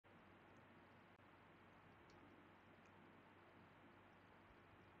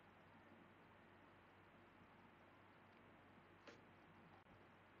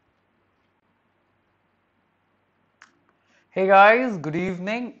Hey guys, good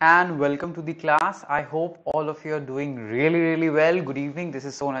evening and welcome to the class. I hope all of you are doing really well. Good evening. This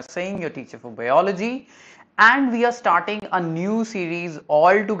is Sona Singh, your teacher for biology, and we are starting a new series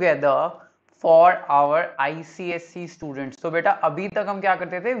all together for our ICSE students. तो बेटा अभी तक हम क्या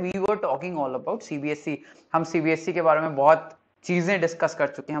करते थे? We were talking all about CBSE. हम CBSE के बारे में बहुत चीजें डिस्कस कर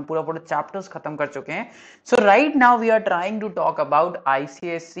चुके हैं, हम पूरा चैप्टर्स खत्म कर चुके हैं. सो right now we are trying to talk about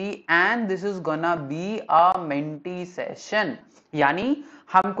ICSE and this is gonna be a mentee session. यानी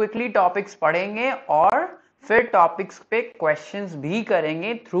हम क्विकली टॉपिक्स पढ़ेंगे और फिर टॉपिक्स पे क्वेश्चंस भी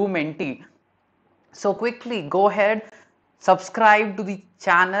करेंगे through mentee. So quickly go ahead, subscribe to the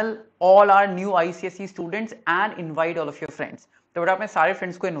channel, all our new ICSE students and invite all of your friends. तो बेटा अपने सारे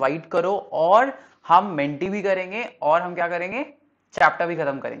फ्रेंड्स को इनवाइट करो और हम मेंटी भी करेंगे और हम क्या करेंगे, चैप्टर भी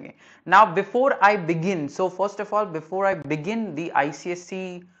खत्म करेंगे. Now before I begin, so first of all before I begin the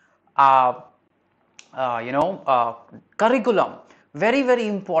ICSE curriculum, very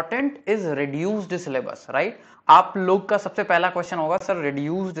important is reduced syllabus, right? आप लोग का सबसे पहला क्वेश्चन होगा, सर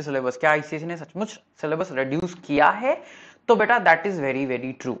रिड्यूस्ड सिलेबस, क्या ICSE ने सचमुच सिलेबस रिड्यूस किया है? तो बेटा that is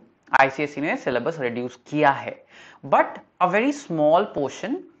very true. ICSE ने सिलेबस रिड्यूस किया है, but a very small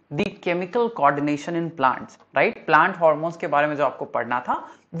portion, the chemical coordination in plants, right? Plant hormones के बारे में जो आपको पढ़ना था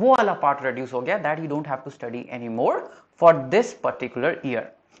वो वाला पार्ट रिड्यूस हो गया. That you don't have to study any more for this particular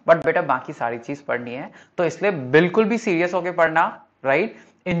year. But बेटा बाकी सारी चीज पढ़नी है, तो इसलिए बिल्कुल भी सीरियस होके पढ़ना, राइट?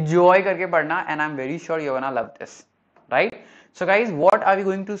 Enjoy करके पढ़ना, and I'm very sure you're gonna love this, right? So guys, what are we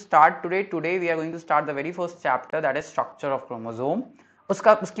going to start today? Today we are going to start the very first chapter, that is Structure of Chromosome.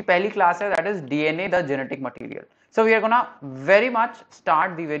 उसकी पहली class है, that is DNA, the genetic material. So we are gonna very much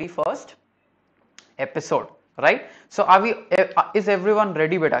start the very first episode, right? So is everyone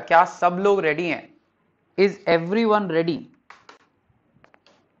ready बेटा? क्या सब लोग ready हैं? Is everyone ready?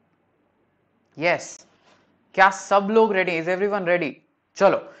 Yes. क्या सब लोग ready? Is everyone ready?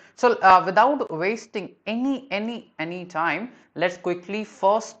 चलो, so without wasting any time, let's quickly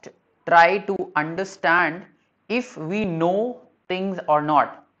first try to understand if we know things or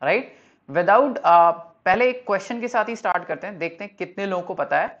not, right? Without पहले एक क्वेश्चन के साथ ही स्टार्ट करते हैं, देखते हैं कितने लोगों को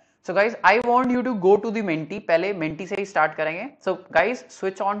पता है. So guys, I want you to go to the Menti. पहले Menti से ही स्टार्ट करेंगे. So guys,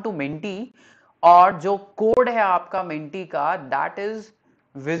 switch on to Menti, और जो कोड है आपका Menti का, that is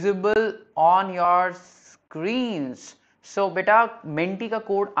visible on your screens. So बेटा मेंटी का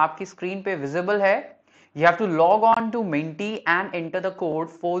कोड आपकी स्क्रीन पे विजिबल है. You have to log on to Menti and enter the code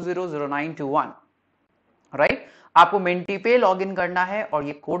 400921, right? आपको मेंटी पे लॉग इन करना है और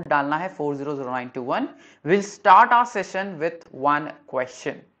ये कोड डालना है 400921. We'll start our session with one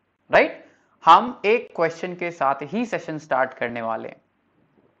question, right? हम एक क्वेश्चन के साथ ही सेशन स्टार्ट करने वाले हैं,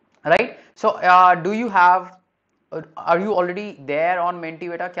 right? So do you have, are you already there on Menti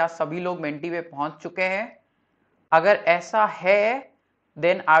बेटा? क्या सभी लोग मेंटी पे पहुंच चुके हैं? अगर ऐसा है,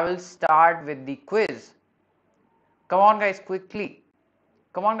 then I will start with the quiz. Come on guys, quickly.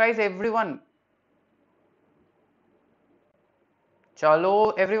 Come on guys, everyone. चलो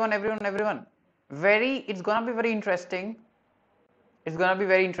everyone. It's gonna be very interesting. It's gonna be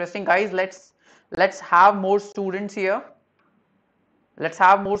very interesting, guys. Let's have more students here.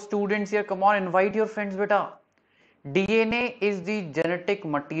 Come on, invite your friends बेटा. DNA is the genetic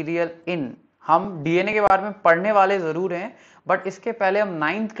material in. हम DNA के बारे में पढ़ने वाले जरूर हैं, बट इसके पहले हम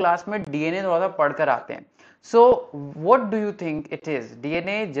 9th क्लास में DNA थोड़ा सा पढ़कर आते हैं. So what do you think it is?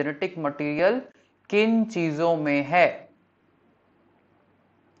 DNA genetic material किन चीजों में है?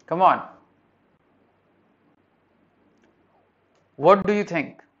 Come on, what do you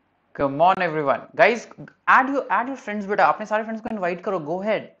think? Come on everyone. Guys, add your friends बेटा, अपने सारे फ्रेंड्स को इनवाइट करो. गो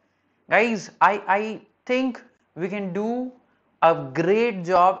head guys. I think we can do a great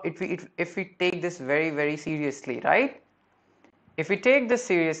job if we take this very seriously, right? If we take this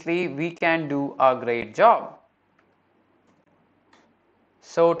seriously, we can do a great job.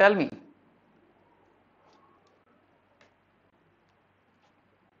 So tell me.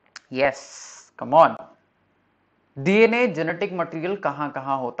 Yes, come on. DNA genetic material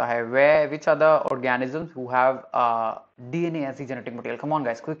कहाँ होता है? Where, which are the organisms who have DNA as the genetic material? Come on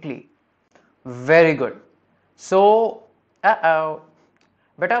guys, quickly. Very good. So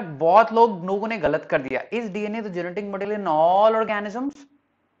बेटा बहुत लोगों ने गलत कर दिया. Is DNA the genetic material in all organisms?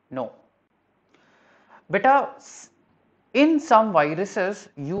 No बेटा, इन some viruses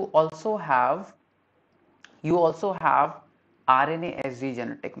you also have RNA as the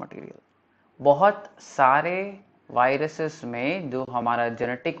genetic material. बहुत सारे वायरसेस में जो हमारा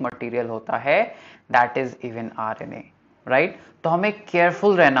जेनेटिक मटेरियल होता है, that is even RNA, right? तो हमें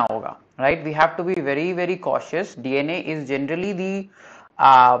केयरफुल रहना होगा, right? We have to be very cautious. DNA is generally the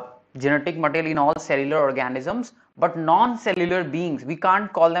genetic material in all cellular organisms, but non-cellular beings, we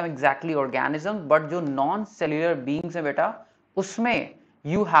can't call them exactly organisms, but जो non-cellular beings है बेटा, उसमें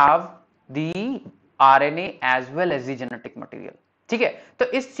you have the RNA as well as the genetic material. ठीक है, तो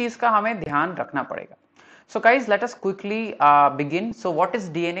इस चीज का हमें ध्यान रखना पड़ेगा. So guys, let us quickly begin. So what is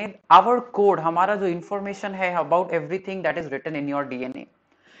DNA? Our code, हमारा जो information है about everything that is written in your DNA.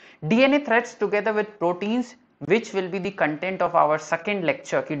 DNA threads together with proteins, which will be the content of our second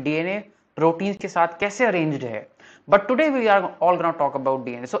lecture कि DNA proteins के साथ कैसे arranged है. But today we are all going to talk about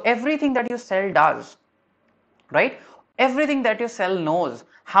DNA. So everything that your cell does, right? Everything that your cell knows,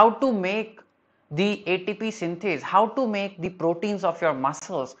 how to make the ATP synthase, how to make the proteins of your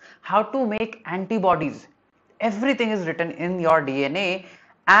muscles, how to make antibodies, everything is written in your DNA,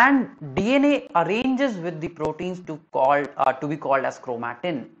 and DNA arranges with the proteins to be called as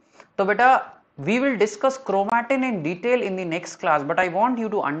chromatin. So beta, we will discuss chromatin in detail in the next class, but I want you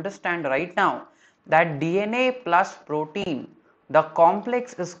to understand right now that DNA plus protein, the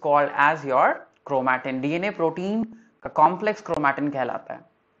complex is called as your chromatin. DNA protein का complex chromatin कहलाता है.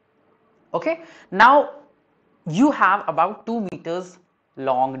 Okay, now you have about 2 meters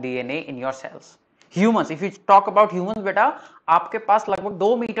long DNA in your cells. Humans, if you talk about humans बेटा, आपके पास लगभग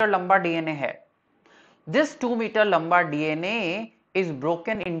 2 metre लंबा DNA है. This 2 meter lamba DNA is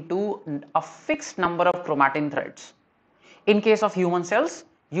broken into a fixed number of chromatin threads. In case of human cells,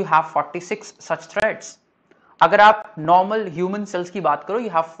 you have 46 such threads. अगर आप normal human cells की बात करो, you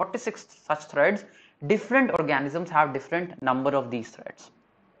have 46 such threads. Different organisms have different number of these threads,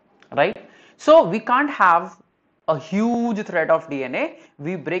 right? So we can't have a huge thread of DNA.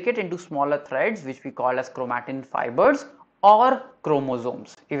 We break it into smaller threads, which we call as chromatin fibers or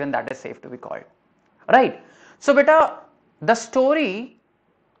chromosomes. Even that is safe to be called. Right. So beta, the story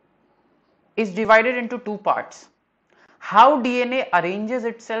is divided into 2 parts. How DNA arranges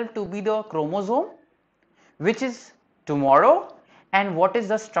itself to be the chromosome, which is tomorrow, and what is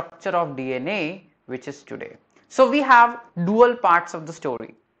the structure of DNA, which is today. So we have dual parts of the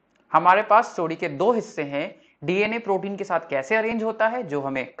story. हमारे पास story के 2 हिस्से हैं. DNA protein के साथ कैसे arrange होता है, जो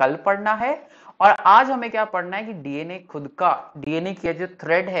हमें कल पढ़ना है, और आज हमें क्या पढ़ना है कि डीएनए खुद का, डीएनए की जो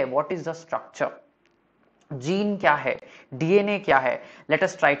थ्रेड है, what is the structure, gene क्या है, डीएनए क्या है. Let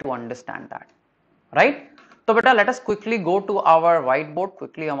us try to understand that, right. तो बेटा let us quickly go to our white board.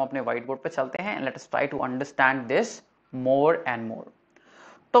 Quickly हम अपने व्हाइट बोर्ड पे चलते हैं. Let us try to understand this more and more.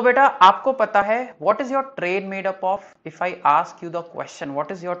 तो बेटा आपको पता है what is your train made up of. If I ask you the question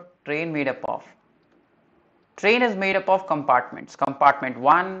what is your train made up of, train is made up of compartments. Compartment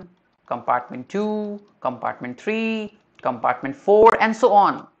 1, compartment 2, compartment 3, compartment 4 and so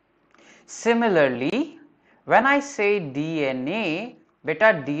on. Similarly, when I say DNA,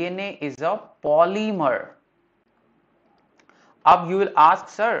 beta DNA is a polymer. Ab you will ask,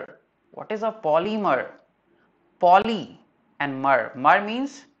 sir, what is a polymer? Poly and mer. Mer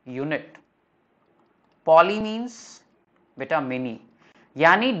means unit. Poly means beta many.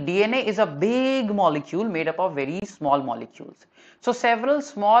 Yani DNA is a big molecule made up of very small molecules. So several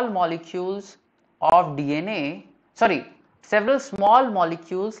small molecules of DNA, several small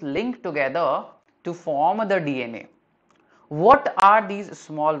molecules link together to form the DNA. What are these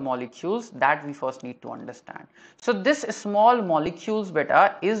small molecules? That we first need to understand. So this small molecules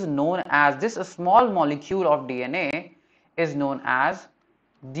beta is known as, this small molecule of DNA is known as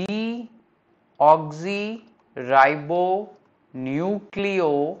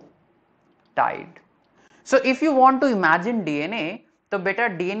deoxyribonucleotide. So if you want to imagine DNA, तो बेटा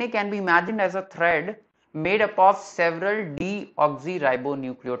DNA can be imagined as a thread made up of several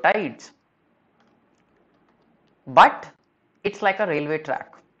deoxyribonucleotides. But it's like a railway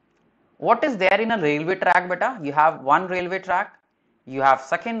track. What is there in a railway track beta? You have one railway track, you have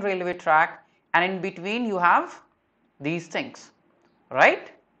second railway track, and in between you have these things,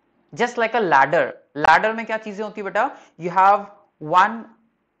 right? Just like a ladder. Ladder में क्या चीजें होती है बेटा? You have one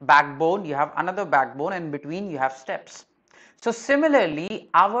backbone, you have another backbone, and in between you have steps. So similarly,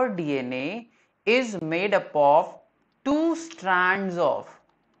 our DNA is made up of two strands of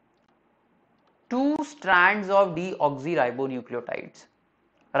deoxyribonucleotides,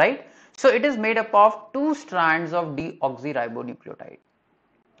 right? So it is made up of 2 strands of deoxyribonucleotide.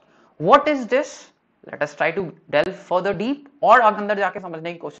 What is this? Let us try to delve further deep, और अंदर जाके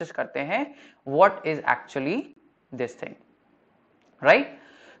समझने की कोशिश करते हैं what is actually this thing, right?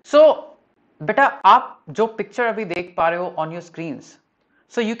 So बेटा आप जो पिक्चर अभी देख पा रहे हो on your screens,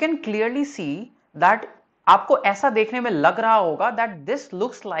 so you can clearly see that आपको ऐसा देखने में लग रहा होगा that this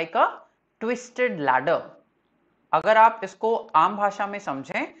looks like a twisted ladder. अगर आप इसको आम भाषा में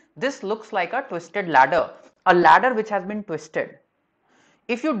समझें, this looks like a twisted ladder, a ladder which has been twisted.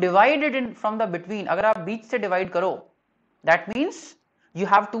 if you divide it in from the between, अगर आप बीच से divide करो, that means you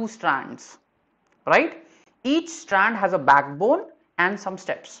have two strands, right? Each strand has a backbone and some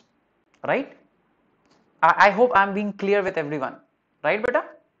steps, right? I hope I'm being clear with everyone, right, beta?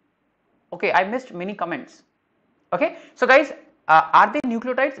 Okay, I missed many comments. Okay, so guys, are they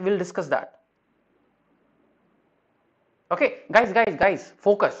nucleotides? We'll discuss that. Okay, guys,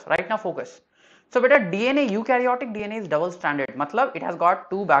 focus, right now focus. So beta, DNA, eukaryotic DNA is double stranded, matlab it has got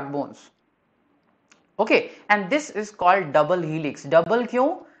two backbones. Okay, and this is called double helix. Double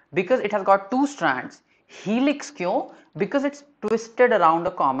क्यों? Because it has got two strands. Helix क्यों? Because it's twisted around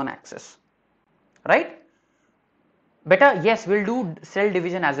a common axis, right? Beta, yes, we'll do cell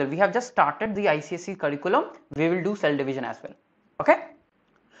division as well. We have just started the ICSE curriculum. We will do cell division as well. Okay.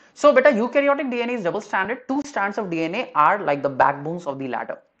 So beta, eukaryotic DNA is double stranded. Two strands of DNA are like the backbones of the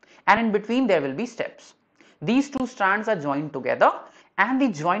ladder, and in between there will be steps. These two strands are joined together, and the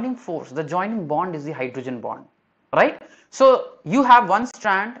joining force, the joining bond is the hydrogen bond, right? So you have one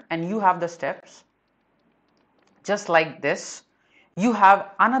strand and you have the steps, just like this. You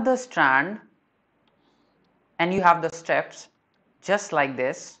have another strand and you have the steps, just like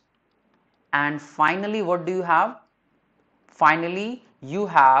this. And finally, what do you have? Finally, you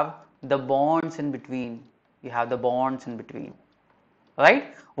have the bonds in between. You have the bonds in between,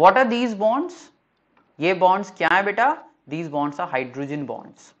 right? What are these bonds? ये bonds क्या है बेटा? These bonds are hydrogen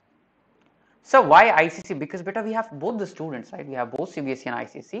bonds. So why ICSE? Because beta, we have both the students, right? We have both CBSE and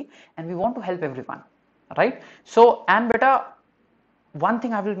ICSE, and we want to help everyone, right? So, and beta, one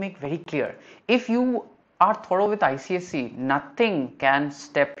thing I will make very clear: if you are thorough with ICSE, nothing can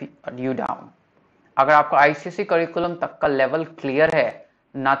step you down. अगर आपका ICSE curriculum तक का level clear है,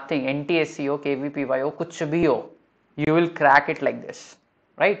 nothing, NTSC हो, KVPY हो, कुछ भी हो, you will crack it like this,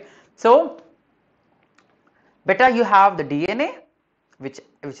 right? So, beta, you have the DNA, which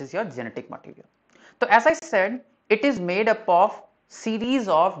is your genetic material. So as I said, it is made up of series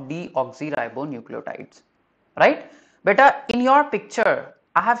of deoxyribonucleotides, right? Beta, in your picture,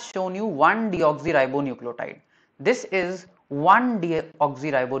 I have shown you one deoxyribonucleotide. This is one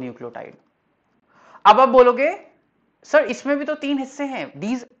deoxyribonucleotide. अब आप बोलोगे, sir इसमें भी तो तीन हिस्से हैं.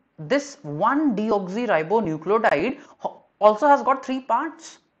 This one deoxyribonucleotide also has got three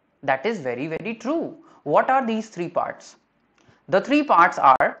parts. That is very, very true. What are these three parts? The three parts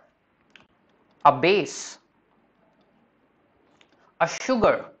are a base, a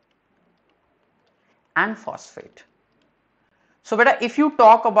sugar, and phosphate. So beta, if you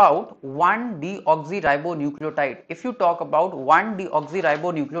talk about one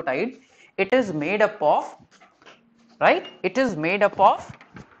deoxyribonucleotide, it is made up of, right? It is made up of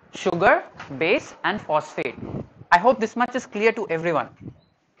sugar, base, and phosphate. I hope this much is clear to everyone.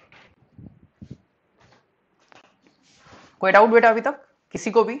 कोई doubt बेटा अभी तक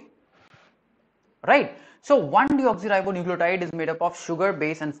किसी को भी? Right? So one deoxyribonucleotide is made up of sugar,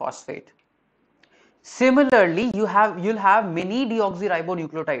 base, and phosphate. Similarly, you'll have many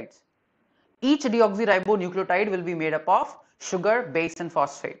deoxyribonucleotides. Each deoxyribonucleotide will be made up of sugar, base, and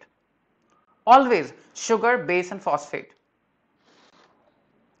phosphate. Always sugar, base, and phosphate.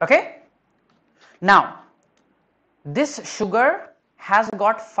 Okay? Now, this sugar has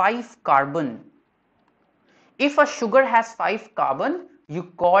got 5 carbon. If a sugar has 5 carbon, you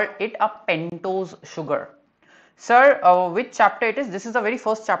call it a pentose sugar. Sir, which chapter it is? This is the very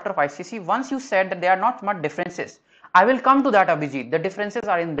first chapter of ICSE. Once you said that there are not much differences, I will come to that, Abhijit. The differences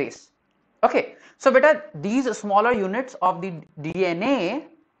are in base. Okay. So beta, these smaller units of the DNA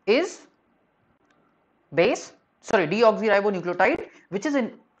is base, sorry, deoxyribonucleotide, which is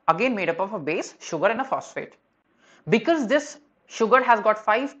again made up of a base, sugar, and a phosphate. Because this sugar has got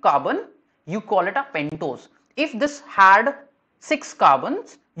 5 carbon, you call it a pentose. If this had 6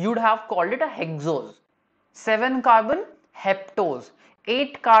 carbons, you'd have called it a hexose. 7 carbon, heptose.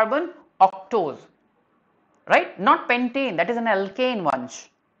 8 carbon, octose. Right? Not pentane, that is an alkane Vansh.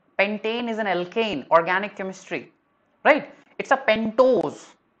 Pentane is an alkane, organic chemistry. Right? It's a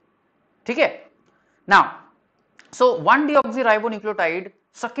pentose. Okay? Now, so one deoxyribonucleotide,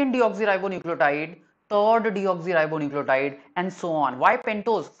 second deoxyribonucleotide, third deoxyribonucleotide, and so on. Why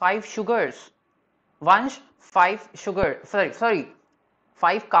pentose? 5 sugars. Vansh, 5 sugar, sorry,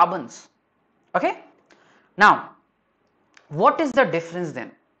 5 carbons. Okay? Now, what is the difference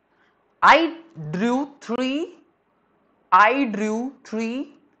then? I drew three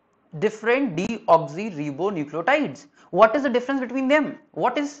different deoxyribonucleotides. What is the difference between them?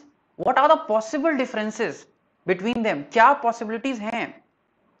 What are the possible differences between them? क्या possibilities हैं?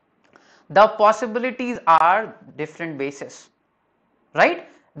 The possibilities are different bases, right?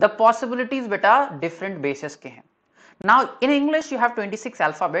 The possibilities beta different bases के हैं. Now in English you have 26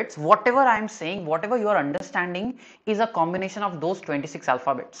 alphabets. Whatever I am saying, whatever you are understanding is a combination of those 26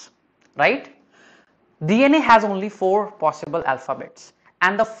 alphabets, right? DNA has only 4 possible alphabets,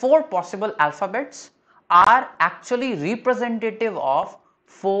 and the 4 possible alphabets are actually representative of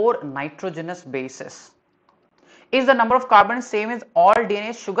 4 nitrogenous bases. Is the number of carbons same as all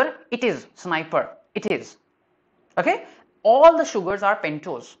DNA sugar? It is, sniper, it is. Okay, all the sugars are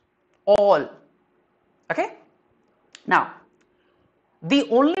pentose, all. Okay, now the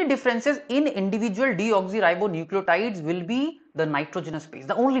only differences in individual deoxyribonucleotides will be the nitrogenous base,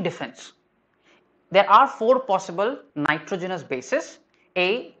 the only difference. There are 4 possible nitrogenous bases,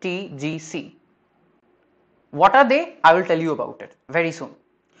 A, T, G, C. What are they? I will tell you about it very soon.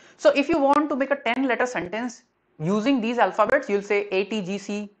 So if you want to make a 10-letter sentence using these alphabets, you'll say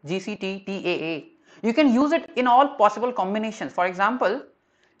ATGC, GCT, TAA. You can use it in all possible combinations. For example,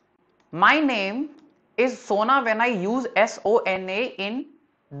 my name is Sona when I use SONA in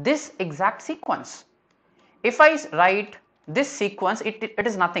this exact sequence. If I write this sequence, it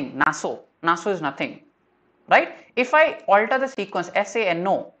is nothing. Naso is nothing, right? If I alter the sequence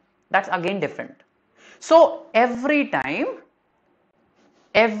SANO, that's again different. So every time,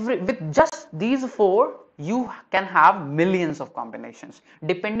 with just these 4, you can have millions of combinations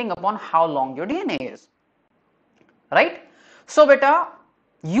depending upon how long your DNA is, right? So beta,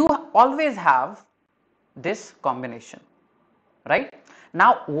 you always have this combination, right?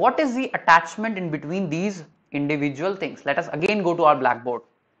 Now what is the attachment in between these individual things? Let us again go to our blackboard,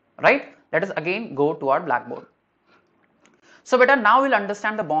 right? Let us again go to our blackboard. So beta, now we'll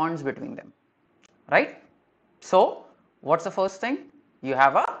understand the bonds between them, right? So what's the first thing? You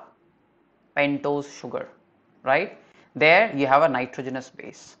have a pentose sugar, right? There you have a nitrogenous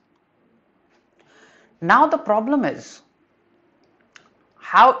base. Now the problem is,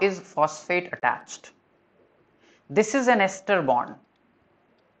 how is phosphate attached? This is an ester bond,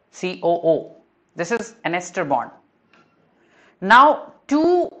 COO. This is an ester bond. Now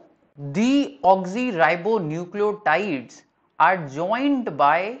 2 deoxyribonucleotides are joined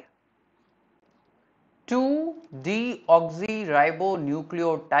by 2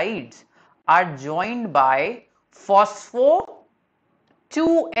 deoxyribonucleotides are joined by phospho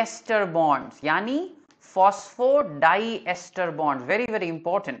 2 ester bonds, yani phosphodiester bonds. Very, very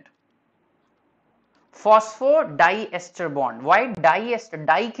important. Phosphodiester bond. Why diester?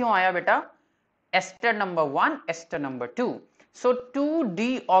 Di क्यों आया बेटा? Ester number 1, ester number 2. So 2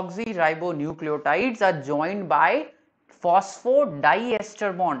 deoxyribonucleotides are joined by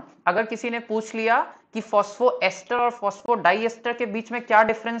phosphodiester bond. अगर किसी ने पूछ लिया कि phosphoester और phosphodiester के बीच में क्या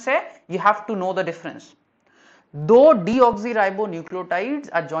difference है, you have to know the difference. 2 deoxyribonucleotides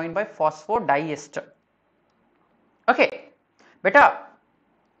are joined by phosphodiester. Okay, beta,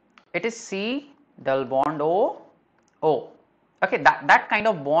 it is C double bond O. Okay, that kind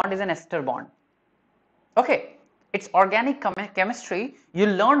of bond is an ester bond. Okay, it's organic chemistry.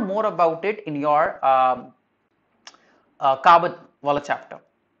 You'll learn more about it in your carbon wala chapter.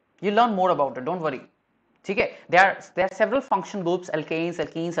 You'll learn more about it, don't worry. Okay, there are several function groups: alkanes,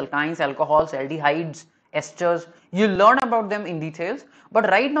 alkenes, alkynes, alcohols, aldehydes, esters. You'll learn about them in details, but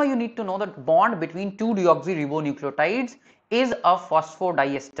right now you need to know that bond between 2 deoxyribonucleotides is a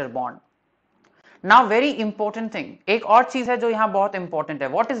phosphodiester bond. Now very important thing, एक और चीज है जो यहाँ बहुत important है.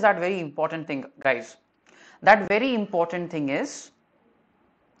 What is that very important thing, guys? That very important thing is,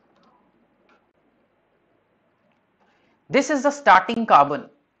 this is the starting carbon.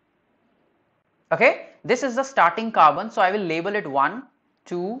 Okay, this is the starting carbon, so I will label it 1,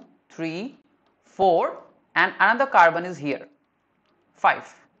 2, 3, 4, and another carbon is here,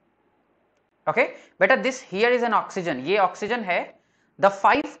 5. Okay, better this here is an oxygen. ये oxygen है. The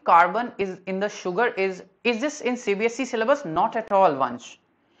 5 carbon is in the sugar is this in CBSE syllabus? Not at all, Vansh.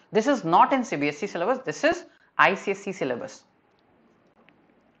 This is not in CBSE syllabus. This is ICSE syllabus.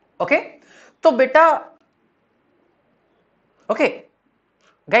 Okay, so beta. Okay,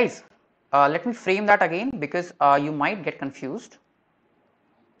 guys, let me frame that again because you might get confused.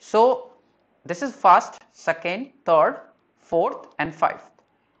 So this is first, second, third, fourth, and 5th,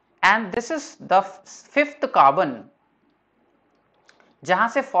 and this is the 5th carbon जहां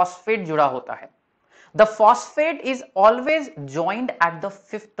से phosphate जुड़ा होता है. The phosphate is always joined at the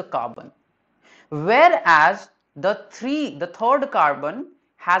 5th carbon, whereas the third carbon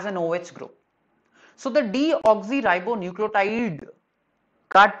has an OH group. So the deoxyribonucleotide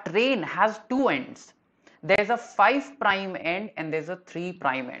का train has 2 ends. There is a 5' end and there is a 3'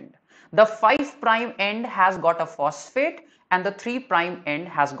 end. The 5' end has got a phosphate and the 3' end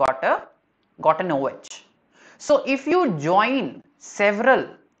has got an OH. So if you join several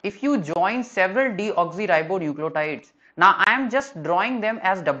if you join several deoxyribonucleotides, now I am just drawing them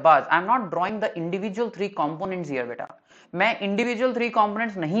as dabbas, I am not drawing the individual 3 components here beta, मैं individual 3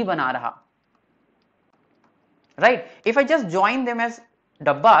 components नहीं बना रहा, right? If I just join them as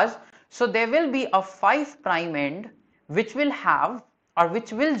dabbas, so there will be a 5 prime end which will have or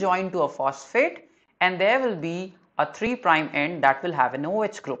which will join to a phosphate, and there will be a 3 prime end that will have an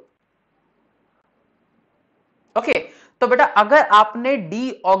OH group. Okay तो बेटा अगर आपने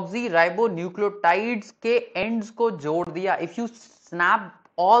deoxyribonucleotides के ends को जोड़ दिया, if you snap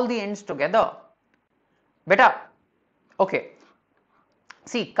all the ends together बेटा, okay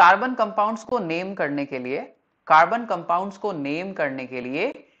सी carbon compounds को नेम करने के लिए, कार्बन कंपाउंड्स को नेम करने के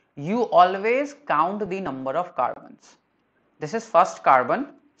लिए you always count the number of carbons. This is first carbon,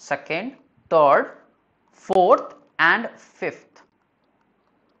 second, third, fourth and fifth.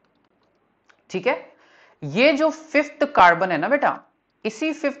 ठीक है, ये जो फिफ्थ कार्बन है ना बेटा,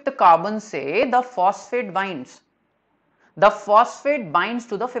 इसी फिफ्थ कार्बन से the phosphate binds, the phosphate binds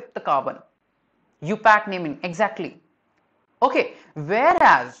to the fifth carbon. UPAC naming exactly. Okay,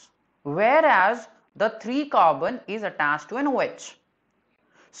 whereas the 3 carbon is attached to an OH.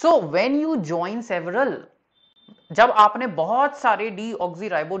 So when you join several, जब आपने बहुत सारे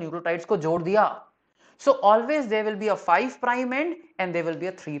deoxyribonucleotides को जोड़ दिया, so always there will be a 5 prime end and there will be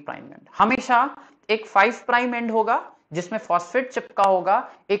a 3 prime end. हमेशा एक 5 prime end होगा जिसमें फॉस्फेट चिपका होगा,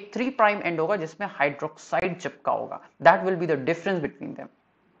 एक 3 prime end होगा जिसमें हाइड्रोक्साइड चिपका होगा. That will be the difference between them.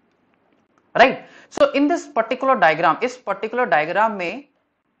 Right? So in this particular diagram, इस particular diagram में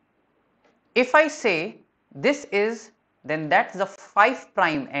if I say this is, then that's the 5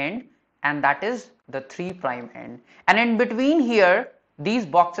 prime end and that is the 3 prime end, and in between here these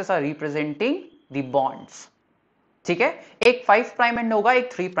boxes are representing the bonds. ठीक है, एक 5 prime end होगा,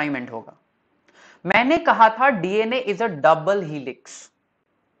 एक 3 prime end होगा. मैंने कहा था DNA is a double helix,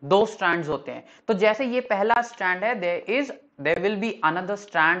 2 strands होते हैं. तो जैसे ये पहला strand है, there will be another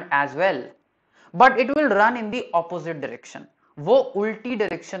strand as well, but it will run in the opposite direction. वो उल्टी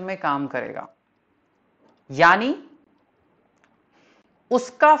डायरेक्शन में काम करेगा, यानी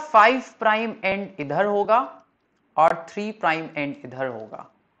उसका 5 प्राइम एंड इधर होगा और 3 प्राइम एंड इधर होगा.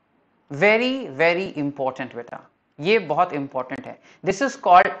 वेरी वेरी इंपॉर्टेंट बेटा, ये बहुत इंपॉर्टेंट है. This is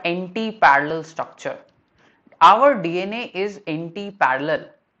called anti parallel structure. Our DNA is anti parallel,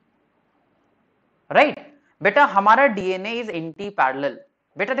 right बेटा, हमारा डीएनए इज एंटी पैरेलल.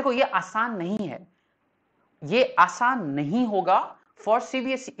 बेटा देखो ये आसान नहीं है, ये आसान नहीं होगा for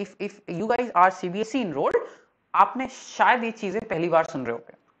CBSE. If you guys are CBSE enrolled, आपने शायद ये चीजें पहली बार सुन रहे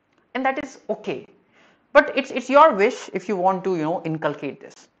होंगे, and that is okay, but it's your wish if you want to inculcate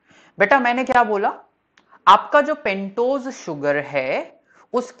this. बेटा मैंने क्या बोला, आपका जो पेंटोज शुगर है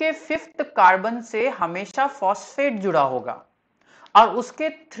उसके 5th कार्बन से हमेशा फॉस्फेट जुड़ा होगा और उसके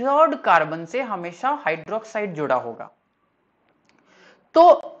 3rd कार्बन से हमेशा हाइड्रोक्साइड जुड़ा होगा.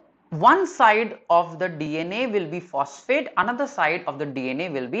 तो one side of the DNA will be phosphate, another side of the DNA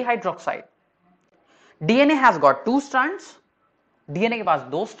will be hydroxide. DNA has got 2 strands, DNA के पास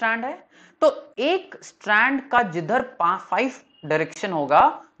 2 strand है, तो एक strand का जिधर 5 डायरेक्शन होगा,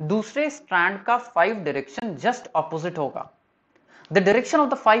 दूसरे strand का 5 डायरेक्शन just opposite होगा. The direction of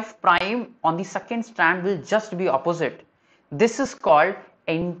the 5 prime on the second strand will just be opposite. This is called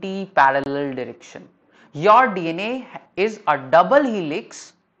anti-parallel direction. Your DNA is a double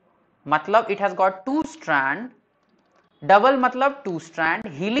helix, मतलब it has got 2 strand, double मतलब 2 strand,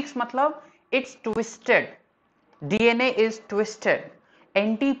 helix मतलब it's twisted, DNA is twisted.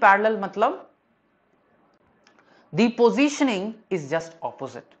 Anti-parallel मतलब the positioning is just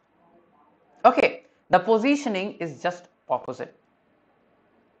opposite. Okay, the positioning is just opposite.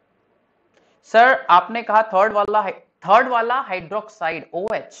 Sir आपने कहा third वाला hydroxide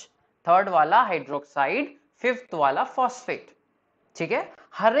OH, third वाला hydroxide, 5th वाला phosphate. ठीक है,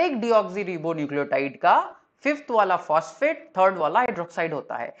 हर एक डीऑक्सीरिबोन्यूक्लियोटाइड का 5th वाला फॉस्फेट, 3rd वाला हाइड्रोक्साइड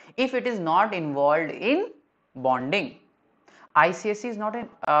होता है, if it is not involved in bonding. ICSE is not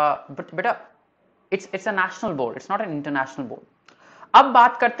but beta it's a national board, it's not an international board. अब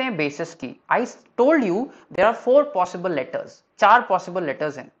बात करते हैं बेसिस की. I told you there are 4 possible letters, 4 possible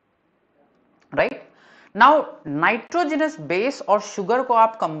letters हैं, right? Now nitrogenous base और sugar को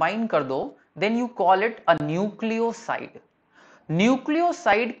आप combine कर दो, then you call it a nucleoside.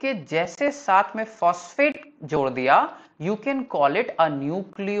 Nucleoside के जैसे साथ में फॉस्फेट जोड़ दिया, you can call it a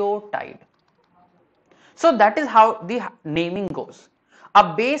nucleotide. So that is how the naming goes. A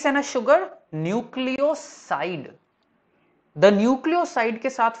base and a sugar, nucleoside. The nucleoside के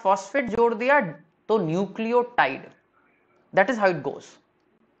साथ फॉस्फेट जोड़ दिया तो nucleotide. That is how it goes.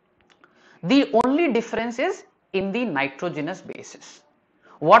 The only difference is in the nitrogenous bases.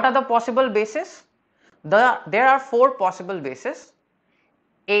 What are the possible bases? There are 4 possible bases: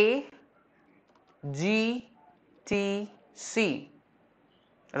 A, G, T, C,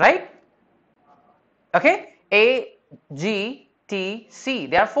 right? Okay, A, G, T, C.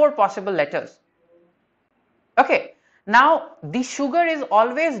 There are 4 possible letters. Okay, now the sugar is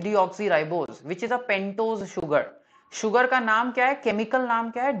always deoxyribose, which is a pentose sugar. Sugar का नाम क्या है, chemical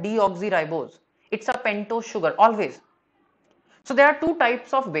नाम क्या है, deoxyribose. It's a pentose sugar always. So there are 2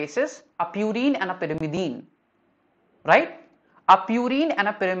 types of bases, a purine and a pyrimidine, right? A purine and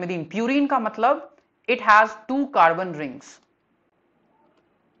a pyrimidine. Purine का मतलब it has 2 carbon rings.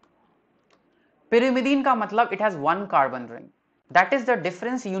 Pyrimidine का मतलब it has 1 carbon ring. That is the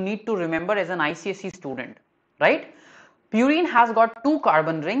difference you need to remember as an ICSE student, right? Purine has got 2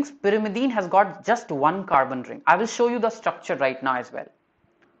 carbon rings, pyrimidine has got just 1 carbon ring. I will show you the structure right now as well.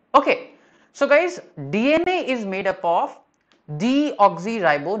 Okay, so guys, DNA is made up of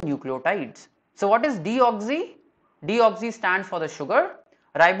deoxyribonucleotides. So what is deoxy? Deoxy stands for the sugar,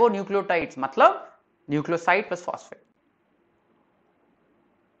 ribonucleotides matlab nucleoside plus phosphate.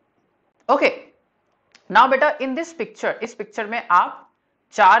 Okay, now beta in this picture, इस picture में आप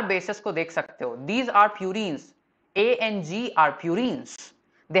 4 bases को देख सकते हो. These are purines. A and G are purines.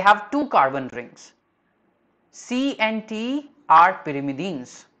 They have 2 carbon rings. C and T are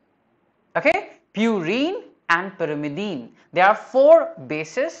pyrimidines. Okay, purine and pyrimidine. There are 4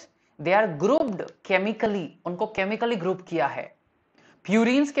 bases. They are grouped chemically. उनको chemically group किया है.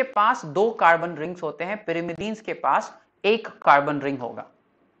 Purines के पास 2 carbon rings होते हैं. Pyrimidines के पास 1 carbon ring होगा.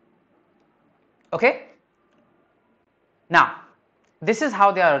 Okay. Now, this is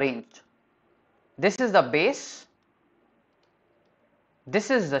how they are arranged. This is the base.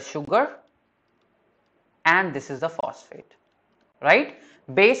 This is the sugar and this is the phosphate, right?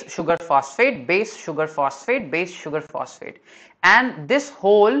 Base, sugar, phosphate, base, sugar, phosphate, base, sugar, phosphate. And this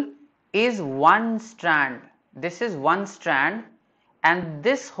whole is one strand. This is one strand and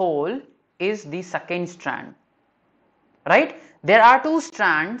this whole is the second strand, right? There are 2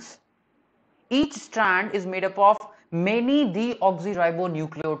 strands. Each strand is made up of many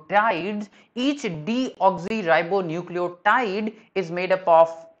deoxyribonucleotides. Each deoxyribonucleotide is made up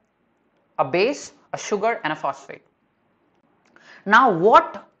of a base, a sugar and a phosphate. Now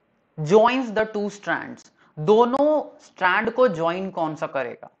what joins the 2 strands? दोनों strand को join कौन सा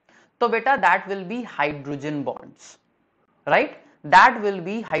करेगा? तो बेटा that will be hydrogen bonds, right? That will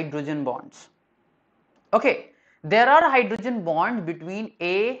be hydrogen bonds. Okay, there are hydrogen bonds between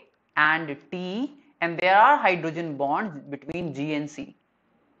A and T and there are hydrogen bonds between G and C.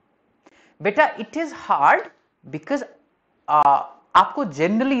 Beta, it is hard because आपको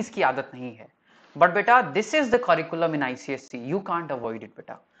generally इसकी आदत नहीं है. But beta, this is the curriculum in ICSE. You can't avoid it,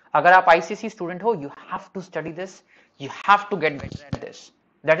 beta. अगर आप ICSE student हो, you have to study this. You have to get better at this.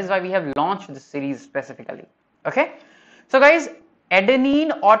 That is why we have launched this series specifically. Okay. So guys,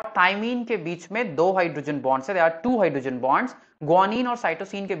 adenine और thiamine के बीच में 2 hydrogen bonds है. There are 2 hydrogen bonds. Guanine और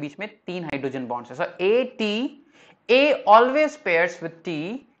cytosine के बीच में 3 hydrogen bonds है. सो A always pairs with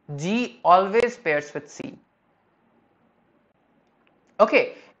T, G always pairs with C.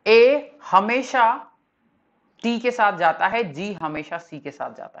 Okay, A हमेशा T के साथ जाता है, G हमेशा C के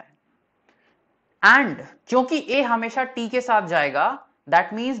साथ जाता है. एंड क्योंकि A हमेशा T के साथ जाएगा,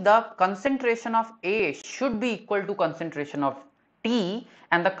 that means the concentration of A should be equal to concentration of T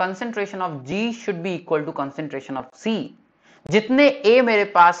and the concentration of G should be equal to concentration of C. जितने A मेरे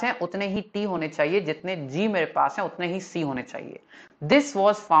पास हैं उतने ही T होने चाहिए, जितने G मेरे पास हैं उतने ही C होने चाहिए. This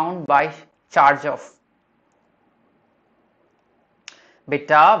was found by Chargeoff.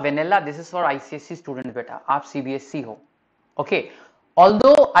 बेटा vanilla, this is for ICSE students. बेटा आप CBSE हो. Okay,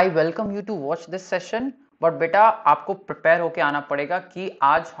 although I welcome you to watch this session, but बेटा आपको prepare होके आना पड़ेगा कि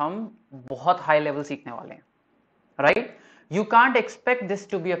आज हम बहुत high level सीखने वाले हैं, right? You can't expect this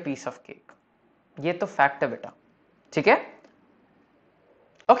to be a piece of cake. ये तो fact है बेटा, ठीक है?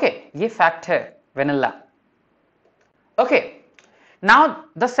 Okay, ये fact है vanilla. Okay, now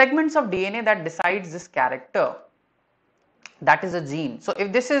the segments of DNA that decides this character, that is a gene. So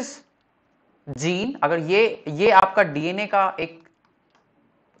if this is gene, अगर ये आपका DNA का एक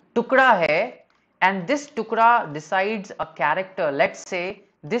टुकड़ा है and this टुकड़ा decides a character. Let's say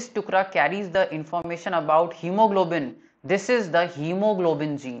this टुकड़ा carries the information about hemoglobin. This is the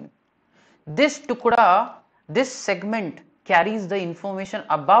hemoglobin gene. This टुकड़ा, this segment carries the information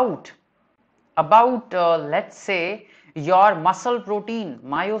about let's say your muscle protein,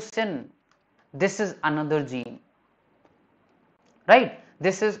 myosin. This is another gene, right?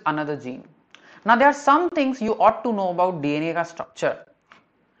 This is another gene. Now there are some things you ought to know about DNA का structure.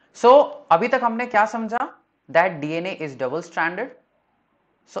 So अभी तक हमने क्या समझा? That DNA is double stranded.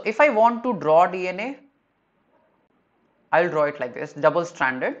 So if I want to draw DNA, I'll draw it like this, double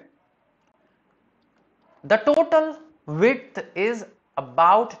stranded. The total width is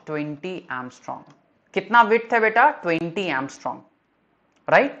about 20 Armstrong. कितना width है बेटा? 20 Armstrong,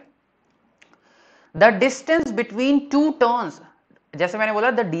 right? The distance between two turns, जैसे मैंने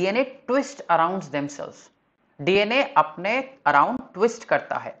बोला, the DNA twist around themselves. DNA अपने around twist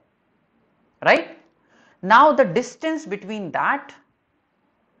करता है, right? Now the distance between that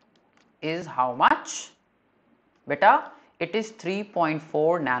is how much? बेटा, it is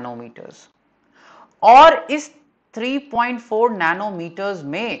 3.4 nanometers. और इस 3.4 नैनोमीटर्स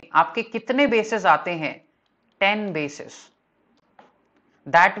में आपके कितने बेसेस आते हैं? 10 bases.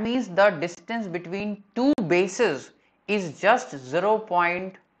 That means the distance between two bases is just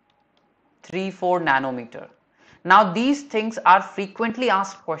 0.34 nanometer. Now these things are frequently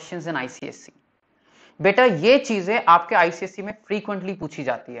asked questions in ICSE. बेटा ये चीजें आपके ICSE में frequently पूछी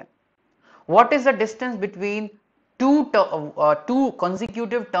जाती है. What is the distance between two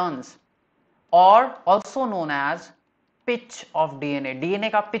consecutive turns, or also known as pitch of DNA?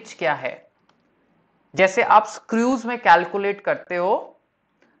 DNA का pitch क्या है? जैसे आप स्क्रूज में कैलकुलेट करते हो,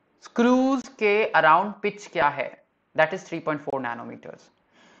 स्क्रूज के अराउंड पिच क्या है? That is 3.4 nanometres.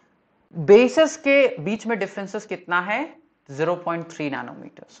 बेसेस के बीच में डिफरेंसेस कितना है? 0.3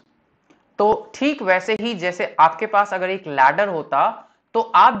 नैनोमीटर्स. तो ठीक वैसे ही जैसे आपके पास अगर एक लैडर होता तो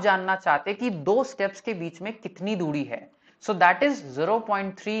आप जानना चाहते कि दो स्टेप्स के बीच में कितनी दूरी है. So that is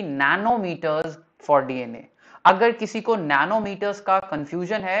 0.3 nanometers for DNA. अगर किसी को नैनोमीटर्स का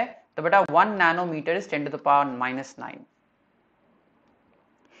कंफ्यूजन है तो बेटा 1 nanometer is 10 to the power minus 9.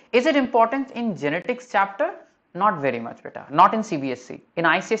 Is it important in genetics chapter? Not very much beta. Not in CBSE. In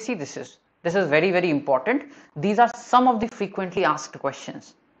ICSE this is very very important. These are some of the frequently asked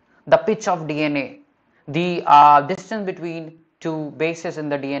questions. The pitch of DNA, the distance between two bases in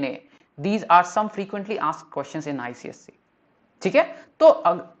the DNA. These are some frequently asked questions in ICSE. ठीक है? तो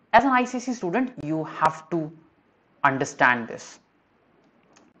as an ICSE student you have to understand this.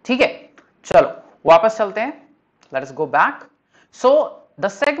 ठीक है? चलो वापस चलते हैं. Let us go back. So the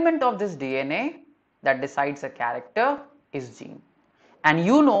segment of this DNA that decides a character is gene, and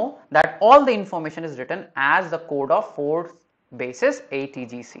you know that all the information is written as the code of 4 bases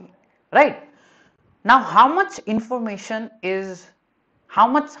ATGC, right? Now how much information is, how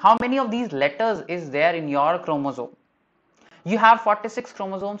many of these letters is there in your chromosome? You have 46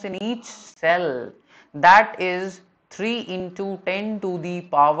 chromosomes in each cell. That is 3 into 10 to the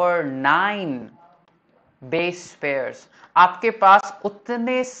power 9 base pairs. आपके पास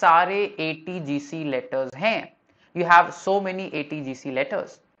उतने सारे ATGC letters हैं. You have so many ATGC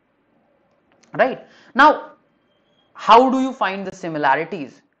letters, right? Now how do you find the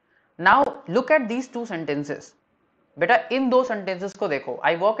similarities? Now look at these two sentences. बेटा इन दो sentences को देखो.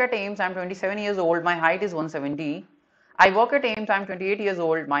 I work at AIIMS, I'm 27 years old, my height is 170. I work at AIIMS, I'm 28 years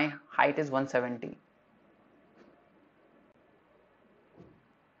old, my height is 170.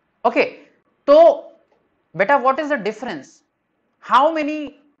 Okay, so beta what is the difference? How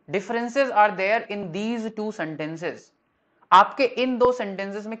many differences are there in these two sentences? आपके इन दो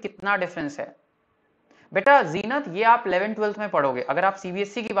sentences में कितना difference है? बेटा जीनत ये आप 11th 12th में पढ़ोगे. अगर आप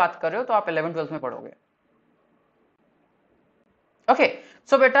CBSE की बात कर रहे हो तो आप 11th 12th में पढ़ोगे. ओके,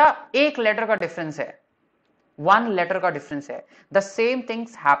 सो बेटा एक लेटर का डिफरेंस है, 1 लेटर का डिफरेंस है. The same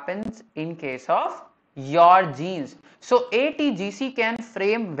things happens in case of your jeans. So ATGC can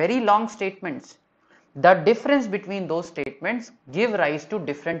frame very long statements. The difference between दो statements give rise to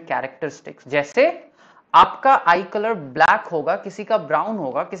different characteristics. जैसे आपका आई कलर ब्लैक होगा, किसी का ब्राउन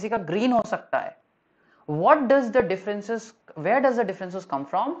होगा, किसी का ग्रीन हो सकता है. What does the differences, where does the differences come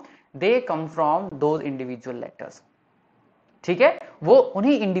from? They come from those individual letters. ठीक है, वो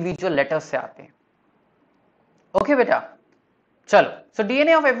उन्हीं इंडिविजुअल लेटर्स से आते हैं. ओके बेटा, चलो. So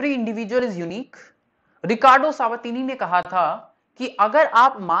DNA of every individual is unique. रिकार्डो सावतीनी ने कहा था कि अगर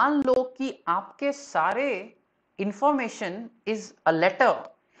आप मान लो कि आपके सारे information is a letter,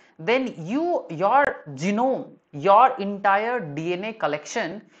 then your genome, your entire DNA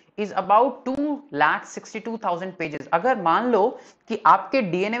collection is about 2,62,000 pages. अगर मान लो कि आपके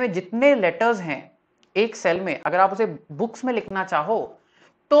डीएनए में जितने लेटर्स हैं एक सेल में, अगर आप उसे बुक्स में लिखना चाहो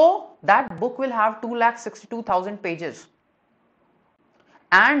तो that book will have 2,62,000 pages.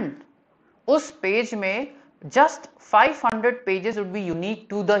 And उस पेज में just 500 pages would be unique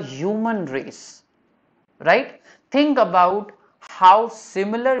to the human race, right? Think about how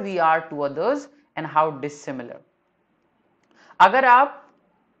similar we are to others and how dissimilar. अगर आप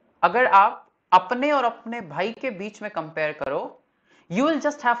अपने और अपने भाई के बीच में कंपेयर करो, you will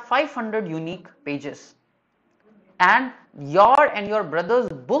just have 500 unique pages. and your brother's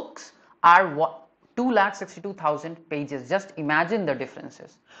books are 2,62,000 pages. Just imagine the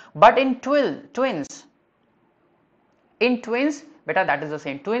differences. But in twins, beta, that is the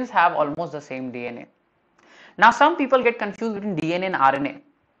same. Twins have almost the same DNA. Now some people get confused between DNA and RNA.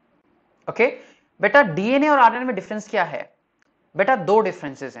 Okay, बेटा DNA और RNA में difference क्या है? बेटा दो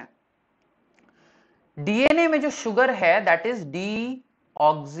differences हैं. DNA में जो शुगर है दैट इज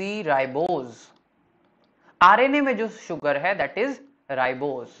डीऑक्सीराइबोज. RNA में जो शुगर है दैट इज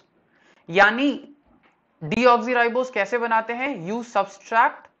राइबोज. यानी डीऑक्सीराइबोज कैसे बनाते हैं? You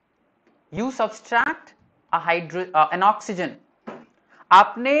subtract N oxygen.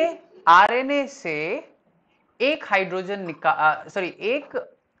 आपने RNA से एक हाइड्रोजन एक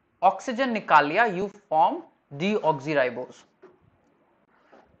ऑक्सीजन निकाल लिया, you form deoxyribose.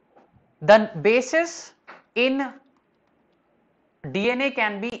 The basis in DNA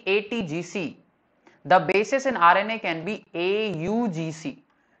can be ATGC. The basis in RNA can be AUGC.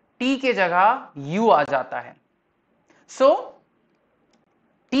 T के जगह U आ जाता है. So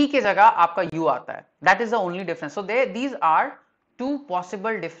T के जगह आपका U आता है. That is the only difference. So these are two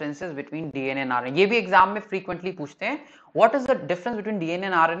possible differences between DNA and RNA. ये भी एग्जाम में frequently पूछते हैं. What is the difference between DNA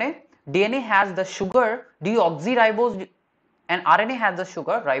and RNA? DNA has the sugar deoxyribose and RNA has the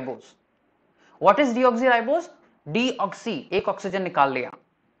sugar ribose. What is deoxyribose? Deoxy, एक oxygen निकाल लिया.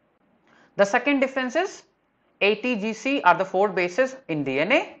 The second difference is ATGC are the four bases in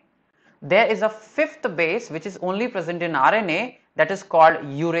DNA. There is a fifth base which is only present in RNA, that is called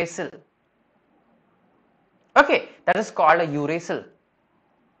uracil. Okay, that is called a uracil.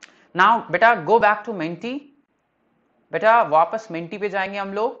 Now beta go back to Menti. बेटा वापस mentee पे जाएंगे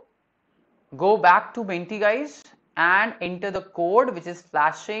हम लोग. Go back to Menti guys and enter the code which is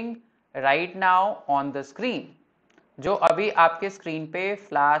flashing right now on the screen, जो अभी आपके screen पे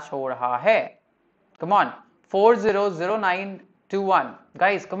फ्लैश हो रहा है. Come on, 400921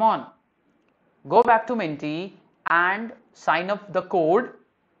 guys, come on, go back to Menti and sign up the code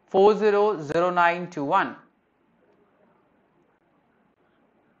 400921.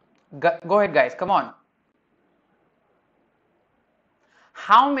 Go ahead guys, come on.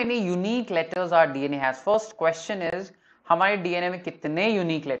 How many unique letters our DNA has? First question is, हमारे DNA में कितने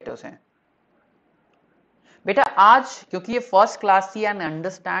unique letters हैं? बेटा आज क्योंकि ये first class थी and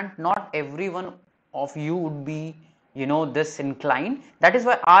understand not everyone of you would be this incline, that is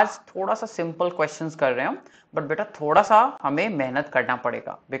why आज थोड़ा सा सिंपल क्वेश्चंस कर रहे हैं. बट बेटा थोड़ा सा हमें मेहनत करना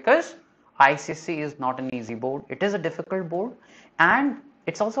पड़ेगा because ICSE is not an easy board. It is a difficult board and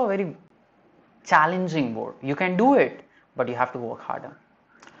it's also a very challenging board. You can do it but you have to work harder.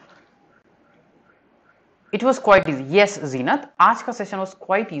 It was quite easy. Yes, Zeenat, आज का session was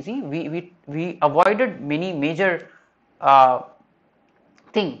quite easy. We avoided many major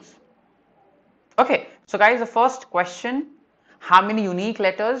things. Okay, so guys, the first question, how many unique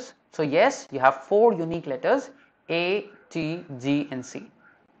letters? So yes, you have 4 unique letters, A, T, G and C.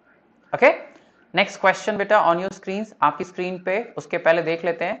 Okay, next question बेटा on your screens, आपकी screen पे. उसके पहले देख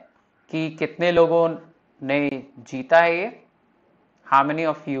लेते हैं कि कितने लोगों ने जीता है ये. How many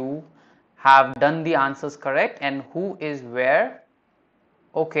of you have done the answers correct and who is where?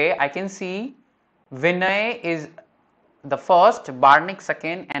 Okay, I can see Vinay is the first, Barnik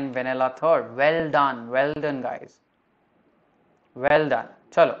second and Vanilla third. Well done guys, well done.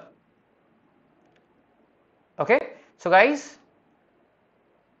 Chalo, okay, so guys,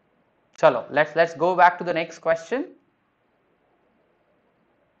 chalo, let's go back to the next question.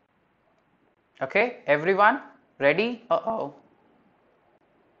 Okay, everyone ready?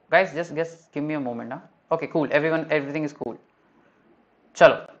 Guys, just give me a moment. Okay, cool, everything is cool.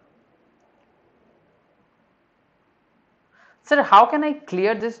 Chalo. Sir, how can I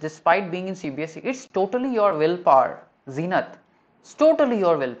clear this despite being in CBSE? It's totally your willpower, Zeenat. It's totally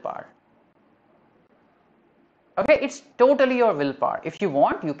your willpower. Okay, it's totally your willpower. If you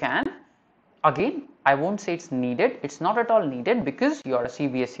want, you can. Again, I won't say it's needed. It's not at all needed because you are a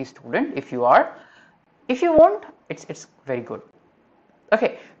CBSE student. If you want, it's very good. Okay,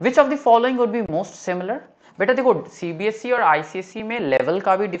 which of the following would be most similar? बेटा देखो CBSE और ICSE में level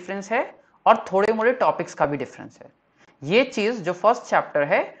का भी difference है और थोड़े मोड़े टॉपिक्स का भी डिफरेंस है. ये चीज जो फर्स्ट चैप्टर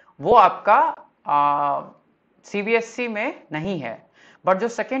है वो आपका CBSE में नहीं है, बट जो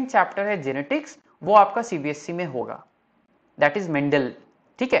सेकेंड चैप्टर है जेनेटिक्स वो आपका CBSE में होगा. That is Mendel.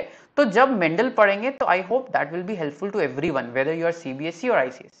 ठीक है, तो जब मेंडल पढ़ेंगे तो I hope that will be helpful to everyone whether you are CBSE और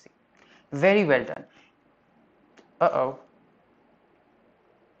ICSE. Very well done.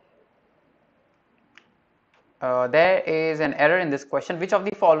 There is an error in this question. Which of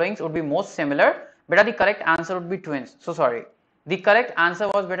the following would be most similar? Beta, the correct answer would be twins. So sorry. The correct answer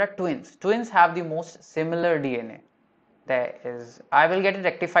was beta twins. Twins have the most similar DNA. there is, I will get it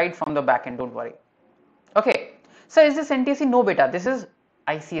rectified from the back end, don't worry. Okay, so is this NTSC? No beta, this is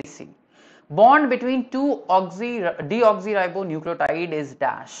ICSE. Bond between two deoxyribonucleotide is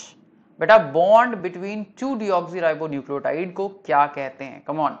dash. बेटा bond between two deoxyribonucleotide को क्या कहते हैं?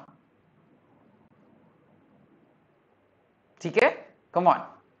 Come on. ठीक है? Come on.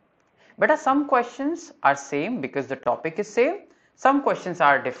 Beta some questions are same because the topic is same. Some questions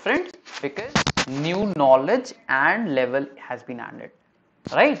are different because new knowledge and level has been added.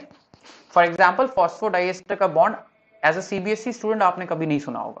 Right? For example, phosphodiester का bond as a CBSE student आपने कभी नहीं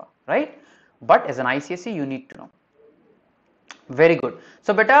सुना होगा. Right? But as an ICSE you need to know. Very good.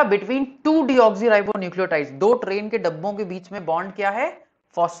 So बेटा between two deoxyribonucleotides, दो train के डब्बों के बीच में बॉन्ड क्या है?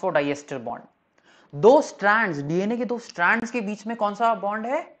 Phosphodiester bond. दो स्ट्रैंड्स, डीएनए के दो स्ट्रैंड्स के बीच में कौन सा बॉन्ड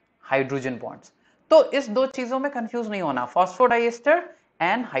है? Hydrogen bonds. तो इस दो चीजों में कंफ्यूज नहीं होना, फॉस्फोडाइएस्टर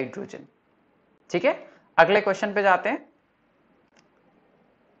एंड हाइड्रोजन. ठीक है, अगले क्वेश्चन पे जाते हैं.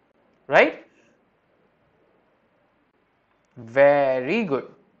 Right, very good.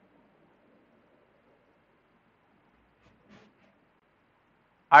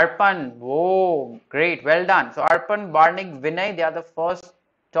 Arpan, whoa, great, well done. So Arpan, Barnik, Vinay, they are the first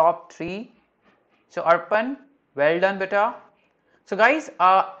top three. So Arpan, well done, beta. So guys,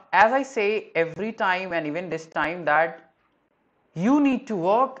 as I say every time and even this time that you need to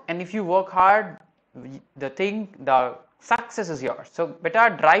work, and if you work hard, the success is yours. So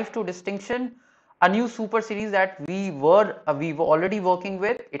beta, Drive to Distinction, a new super series that we were already working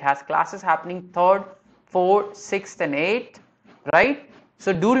with. It has classes happening 3rd, 4th, 6th and 8th, right?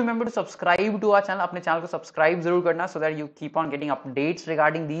 So do remember to subscribe to our channel. अपने channel को subscribe जरूर करना so that you keep on getting updates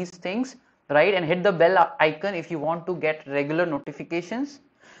regarding these things, right? And hit the bell icon if you want to get regular notifications.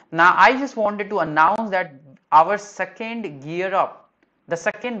 Now I just wanted to announce that our second Gear Up, the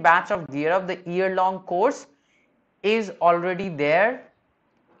second batch of Gear Up, the year-long course is already there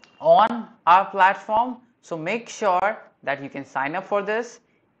on our platform. So make sure that you can sign up for this.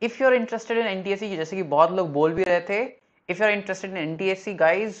 If you're interested in NTSC, जैसे कि बहुत लोग बोल भी रहे थे, if you're interested in NTSC,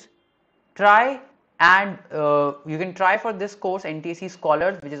 guys, try and you can try for this course, NTSC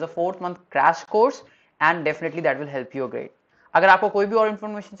Scholars, which is a 4th month crash course, and definitely that will help you a great. अगर आपको कोई भी और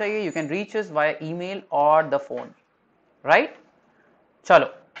information चाहिए, you can reach us via email or the phone, right? चलो,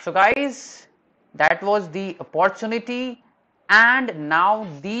 so guys, that was the opportunity, and now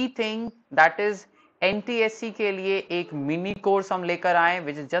the thing that is NTSC के लिए एक mini course हम लेकर आए,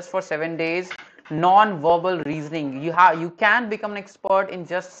 which is just for 7 days. Non-verbal reasoning. You can become an expert in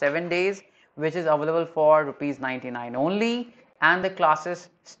just 7 days, which is available for ₹99 only, and the classes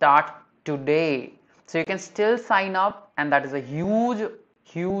start today. So you can still sign up, and that is a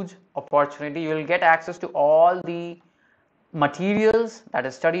huge opportunity. You will get access to all the materials, that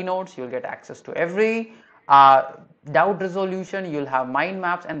is study notes. You will get access to every doubt resolution. You'll have mind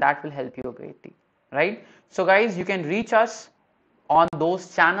maps, and that will help you greatly, right? So guys, you can reach us on those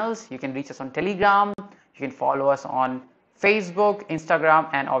channels. You can reach us on Telegram, you can follow us on Facebook, Instagram,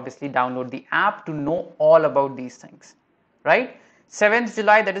 and obviously download the app to know all about these things, right? 7th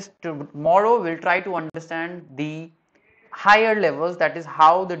July, that is tomorrow, we'll try to understand the higher levels, that is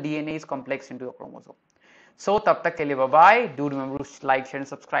how the DNA is complex into a chromosome. So tab tak ke liye bye bye. Do remember to like, share and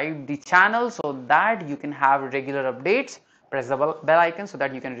subscribe the channel so that you can have regular updates. Press the bell icon so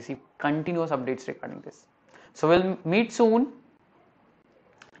that you can receive continuous updates regarding this. So we'll meet soon,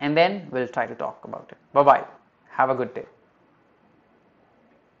 and then we'll try to talk about it. Bye bye. Have a good day.